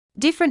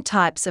Different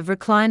types of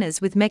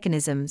recliners with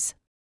mechanisms.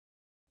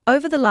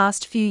 Over the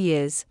last few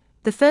years,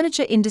 the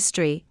furniture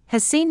industry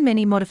has seen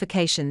many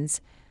modifications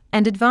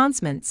and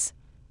advancements,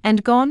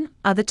 and gone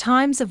are the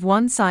times of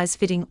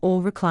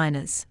one-size-fitting-all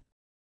recliners.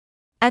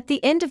 At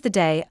the end of the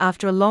day,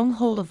 after a long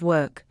haul of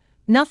work,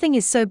 nothing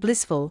is so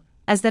blissful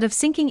as that of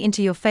sinking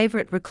into your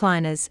favorite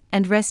recliners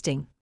and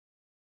resting.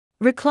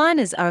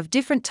 Recliners are of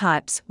different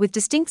types with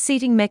distinct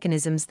seating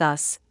mechanisms,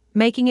 thus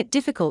making it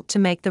difficult to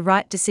make the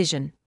right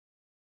decision.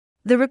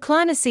 The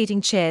recliner seating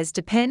chairs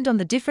depend on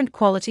the different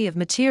quality of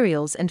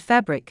materials and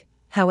fabric.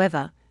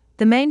 However,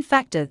 the main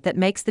factor that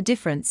makes the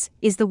difference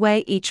is the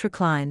way each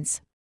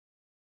reclines.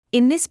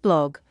 In this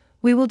blog,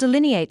 we will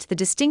delineate the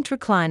distinct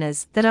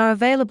recliners that are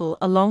available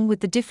along with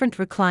the different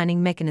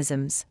reclining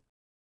mechanisms.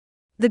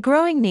 The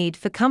growing need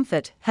for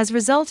comfort has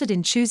resulted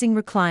in choosing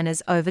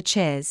recliners over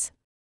chairs.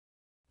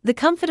 The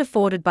comfort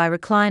afforded by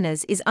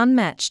recliners is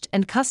unmatched,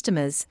 and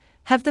customers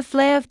have the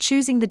flair of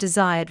choosing the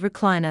desired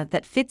recliner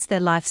that fits their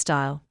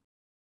lifestyle.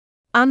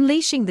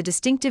 Unleashing the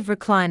distinctive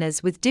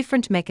recliners with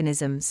different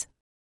mechanisms.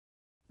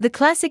 The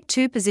classic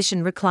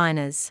two-position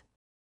recliners.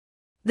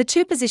 The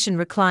two-position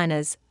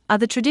recliners are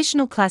the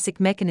traditional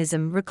classic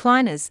mechanism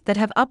recliners that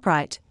have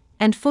upright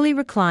and fully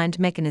reclined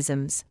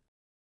mechanisms.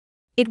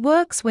 It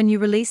works when you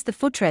release the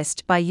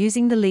footrest by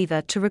using the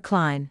lever to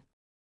recline.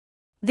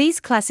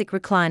 These classic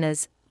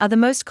recliners are the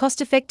most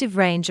cost-effective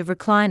range of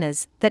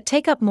recliners that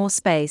take up more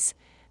space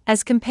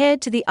as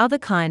compared to the other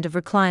kind of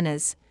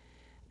recliners,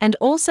 and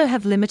also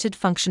have limited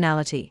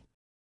functionality.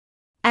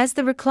 As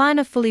the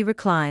recliner fully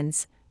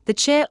reclines, the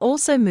chair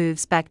also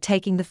moves back,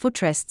 taking the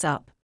footrests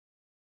up.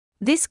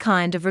 This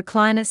kind of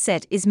recliner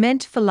set is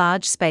meant for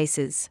large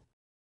spaces.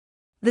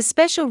 The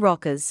special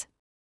rockers.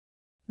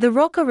 The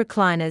rocker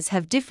recliners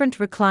have different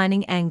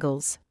reclining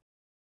angles.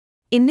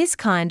 In this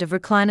kind of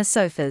recliner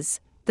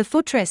sofas, the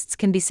footrests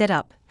can be set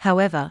up.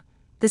 However,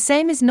 the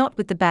same is not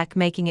with the back,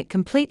 making it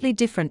completely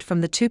different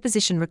from the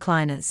two-position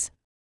recliners.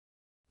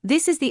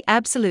 This is the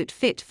absolute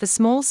fit for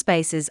small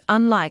spaces,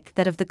 unlike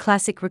that of the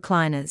classic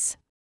recliners.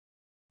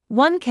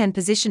 One can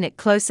position it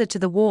closer to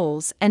the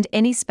walls and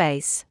any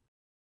space.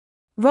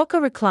 Rocker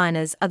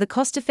recliners are the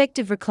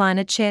cost-effective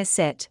recliner chair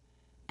set,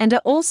 and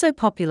are also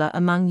popular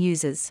among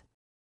users.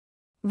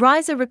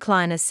 Riser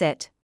recliner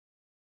set.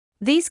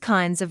 These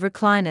kinds of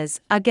recliners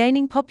are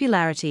gaining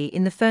popularity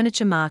in the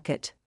furniture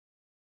market.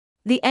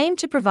 The aim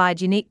to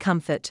provide unique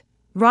comfort.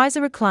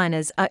 Riser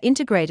recliners are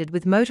integrated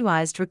with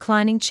motorized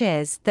reclining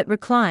chairs that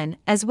recline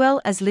as well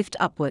as lift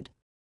upward.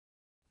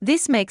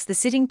 This makes the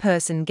sitting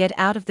person get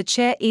out of the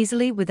chair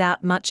easily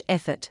without much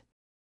effort.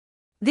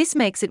 This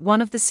makes it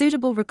one of the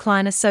suitable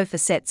recliner sofa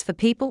sets for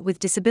people with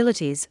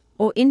disabilities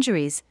or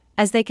injuries,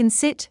 as they can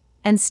sit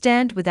and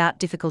stand without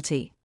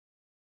difficulty.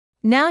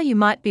 Now you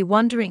might be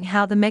wondering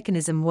how the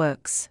mechanism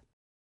works.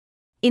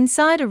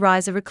 Inside a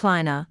riser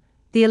recliner,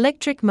 the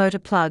electric motor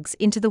plugs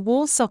into the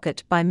wall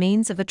socket by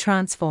means of a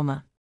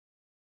transformer.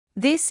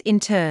 This, in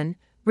turn,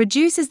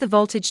 reduces the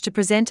voltage to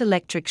prevent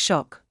electric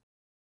shock.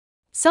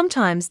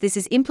 Sometimes this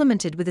is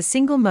implemented with a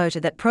single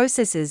motor that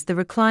processes the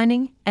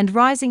reclining and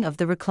rising of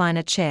the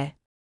recliner chair.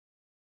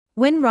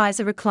 When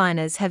riser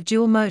recliners have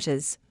dual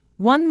motors,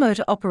 one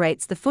motor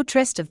operates the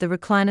footrest of the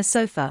recliner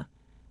sofa,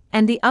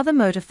 and the other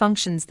motor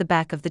functions the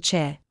back of the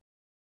chair.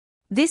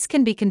 This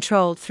can be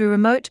controlled through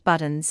remote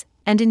buttons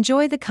and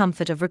enjoy the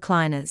comfort of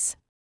recliners.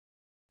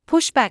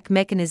 Pushback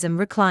mechanism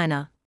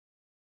recliner.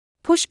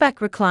 Pushback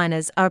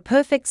recliners are a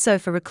perfect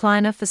sofa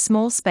recliner for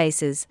small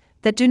spaces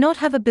that do not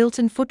have a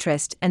built-in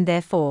footrest, and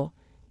therefore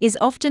is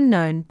often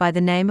known by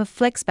the name of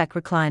flexback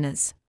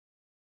recliners.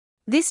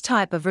 This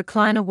type of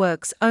recliner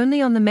works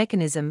only on the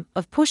mechanism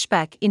of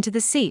pushback into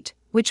the seat,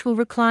 which will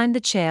recline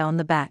the chair on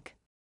the back.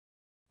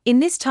 In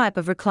this type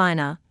of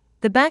recliner,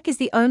 the back is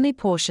the only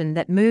portion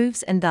that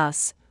moves and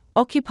thus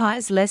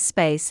occupies less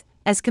space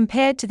as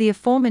compared to the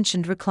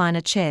aforementioned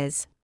recliner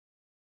chairs.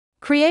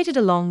 Created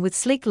along with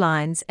sleek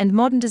lines and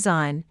modern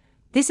design,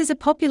 this is a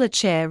popular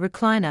chair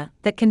recliner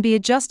that can be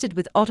adjusted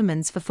with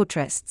ottomans for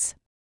footrests.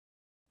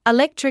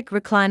 Electric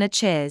recliner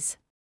chairs.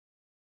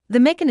 The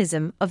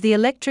mechanism of the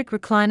electric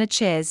recliner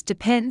chairs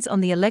depends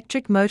on the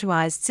electric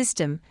motorized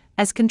system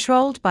as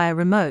controlled by a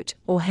remote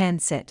or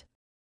handset.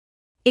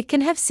 It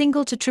can have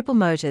single to triple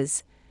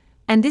motors,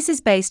 and this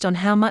is based on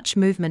how much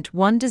movement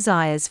one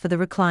desires for the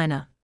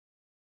recliner.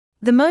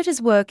 The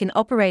motors work in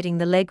operating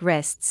the leg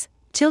rests,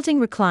 tilting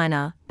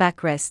recliner,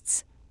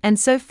 backrests, and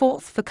so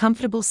forth for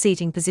comfortable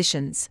seating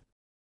positions.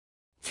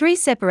 3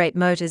 separate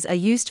motors are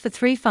used for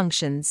 3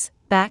 functions: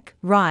 back,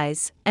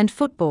 rise, and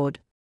footboard.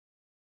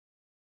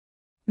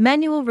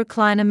 Manual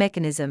recliner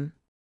mechanism.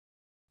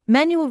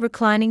 Manual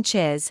reclining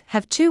chairs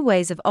have 2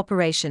 ways of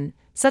operation,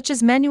 such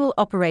as manual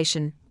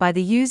operation by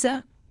the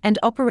user and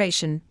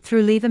operation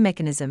through lever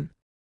mechanism.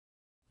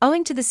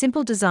 Owing to the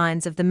simple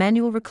designs of the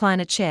manual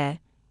recliner chair,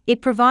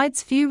 it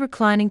provides few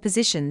reclining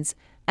positions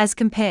as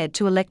compared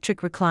to electric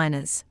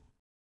recliners.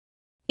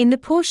 In the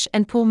push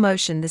and pull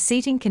motion, the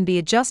seating can be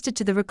adjusted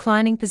to the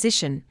reclining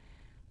position,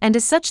 and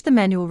as such the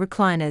manual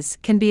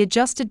recliners can be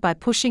adjusted by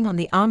pushing on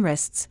the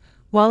armrests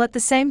while at the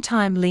same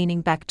time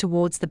leaning back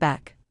towards the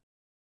back.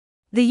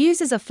 The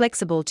users are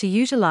flexible to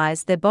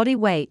utilize their body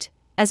weight,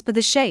 as per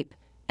the shape,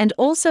 and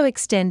also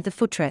extend the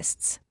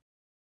footrests.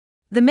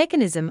 The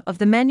mechanism of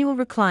the manual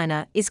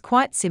recliner is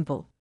quite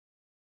simple.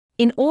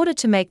 In order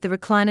to make the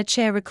recliner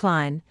chair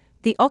recline,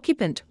 the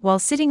occupant, while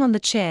sitting on the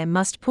chair,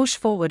 must push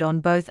forward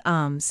on both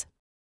arms.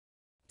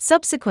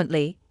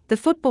 Subsequently, the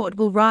footboard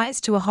will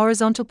rise to a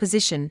horizontal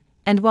position,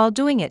 and while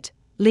doing it,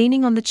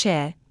 leaning on the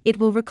chair, it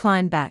will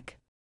recline back.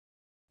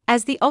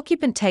 As the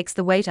occupant takes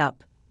the weight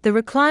up, the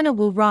recliner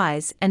will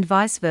rise and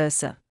vice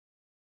versa.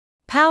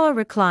 Power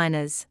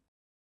recliners.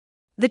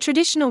 The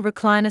traditional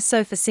recliner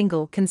sofa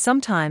single can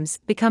sometimes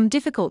become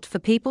difficult for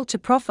people to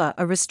proffer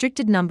a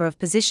restricted number of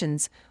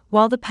positions,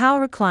 while the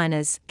power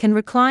recliners can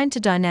recline to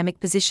dynamic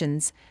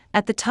positions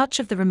at the touch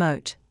of the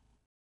remote.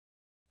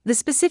 The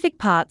specific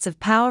parts of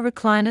power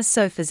recliner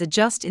sofas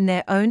adjust in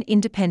their own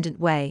independent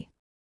way.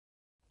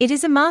 It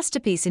is a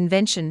masterpiece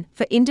invention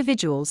for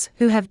individuals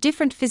who have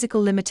different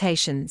physical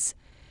limitations,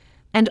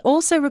 and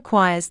also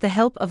requires the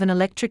help of an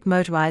electric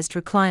motorized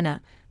recliner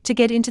to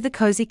get into the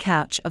cozy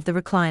couch of the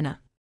recliner.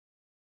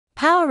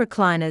 Power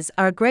recliners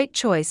are a great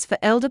choice for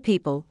elder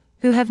people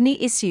who have knee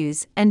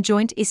issues and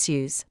joint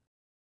issues.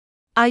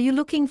 Are you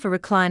looking for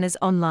recliners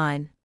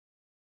online?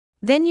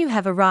 Then you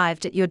have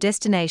arrived at your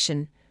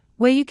destination,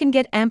 where you can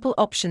get ample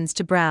options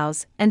to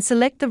browse and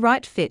select the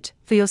right fit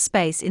for your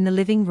space in the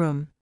living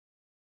room.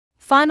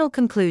 Final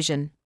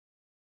conclusion.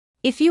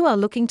 If you are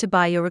looking to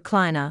buy your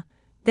recliner,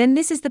 then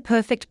this is the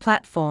perfect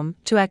platform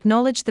to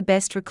acknowledge the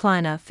best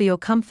recliner for your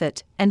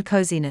comfort and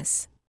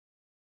coziness.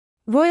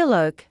 Royal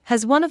Oak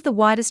has one of the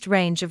widest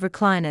range of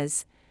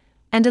recliners,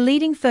 and a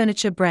leading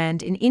furniture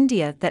brand in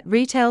India that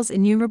retails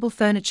innumerable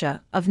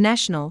furniture of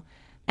national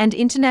and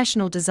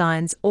international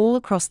designs all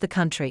across the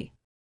country.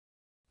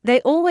 They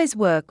always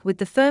work with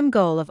the firm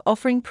goal of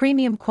offering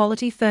premium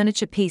quality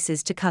furniture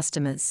pieces to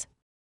customers.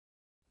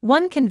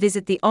 One can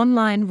visit the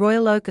online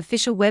Royal Oak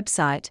official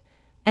website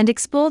and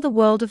explore the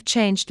world of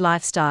changed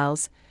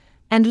lifestyles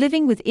and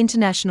living with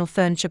international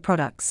furniture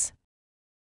products.